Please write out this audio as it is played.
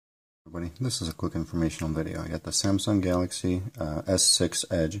Everybody, this is a quick informational video. I got the Samsung Galaxy S6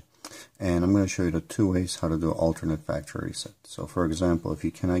 Edge, and I'm going to show you the two ways how to do alternate factory reset. So for example, if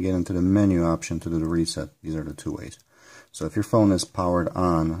you cannot get into the menu option to do the reset, these are the two ways. So if your phone is powered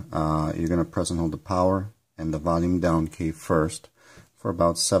on, you're going to press and hold the power and the volume down key first for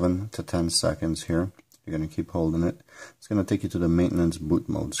about 7 to 10 seconds here. You're going to keep holding it. It's going to take you to the maintenance boot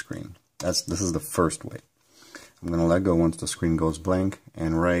mode screen. This is the first way. I'm going to let go once the screen goes blank,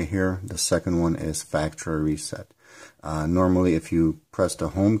 and right here the second one is factory reset. Normally if you press the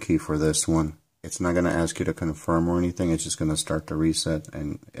home key for this one, it's not going to ask you to confirm or anything. It's just going to start the reset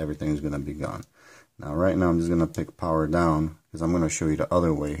and everything is going to be gone. Now right now I'm just going to pick power down because I'm going to show you the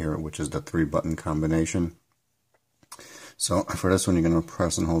other way here, which is the 3-button combination. So for this one, you're going to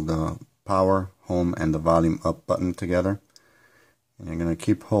press and hold the power, home, and the volume up button together, and you're going to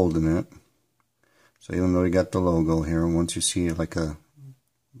keep holding it. So even though you got the logo here, once you see like a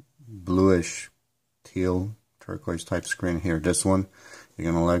bluish teal turquoise type screen here, this one,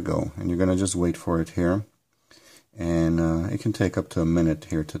 you're going to let go and you're going to just wait for it here. And it can take up to a minute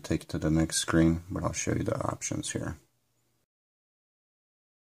here to take to the next screen, but I'll show you the options here.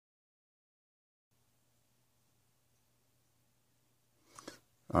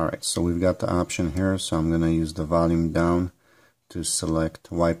 Alright, so we've got the option here, so I'm going to use the volume down to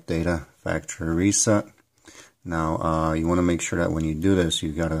select wipe data factory reset. Now you want to make sure that when you do this,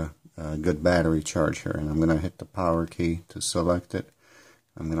 you got a good battery charge here, and I'm going to hit the power key to select it.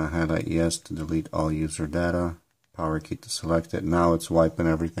 I'm going to highlight yes to delete all user data, power key to select it. Now it's wiping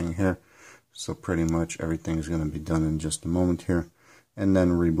everything here, so pretty much everything is going to be done in just a moment here. And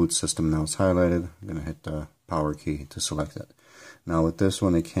then reboot system, now it's highlighted. I'm going to hit the power key to select it. Now with this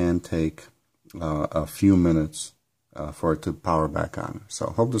one, it can take a few minutes for it to power back on. So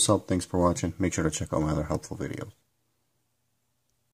hope this helped. Thanks for watching. Make sure to check out my other helpful videos.